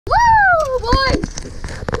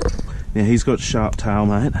Now he's got sharp tail,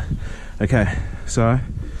 mate. Okay, so.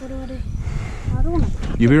 What do I do? I don't want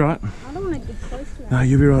to. You'll be right. I don't want to get close to that. No,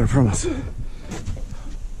 you'll be right, I promise.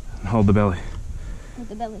 Hold the belly. Hold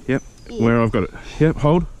the belly? Yep, Yeah. where I've got it. Yep,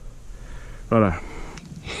 hold. Righto.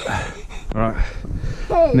 Alright.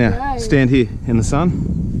 Hey, Now, no. stand here in the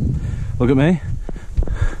sun. Look at me.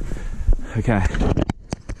 Okay.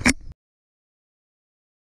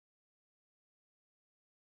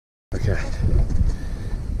 Okay.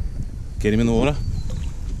 Get him in the water.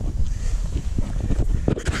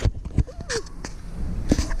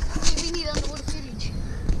 We need underwater footage.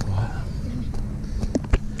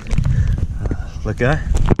 Let go.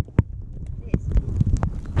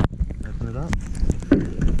 Open it up.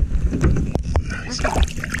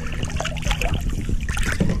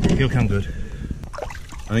 He'll come good.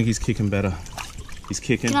 I think he's kicking better. He's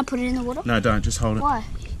kicking. Can I put it in the water? No, don't. Just hold it. Why?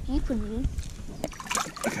 You put it in.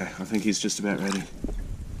 Okay, I think he's just about ready.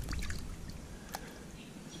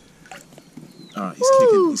 Alright, he's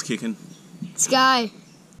kicking. He's kicking. Let's go.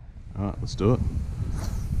 Alright, let's do it.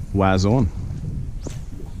 Waz on.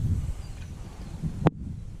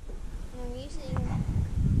 I'm using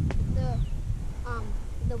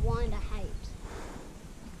the wind I hate.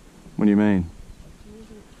 What do you mean? I'm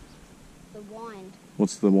using the wind.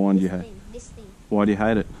 What's the wind you hate? This thing. Why do you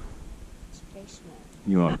hate it? It's very small.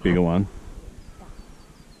 You like a bigger one. The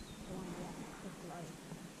one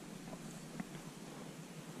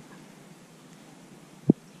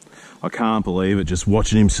I can't believe it, just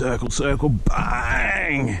watching him circle, circle,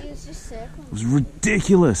 bang! It was just circling. It was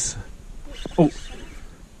ridiculous. Oh.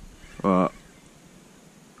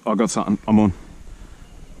 I got something. I'm on.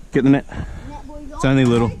 Get the net. It's only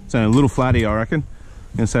little. It's only a little flatty, I reckon.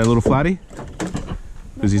 You gonna say a little flatty?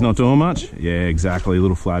 Because he's not doing much? Yeah, exactly, a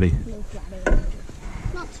little flatty.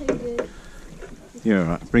 Not too good. Yeah,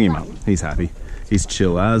 alright. Bring him up. He's happy. He's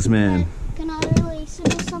chill as, man. Can I release him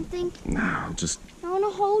or something? No, just... I want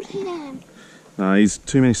to hold him. No, he's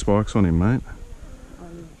too many spikes on him, mate.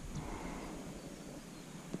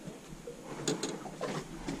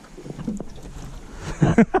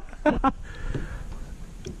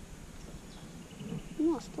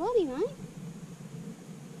 Nice bloody, mate.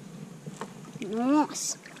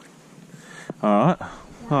 Nice. Alright.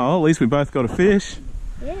 Oh, at least we both got a fish.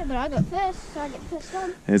 Yeah, but I got first, so I get first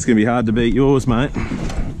one. It's going to be hard to beat yours, mate.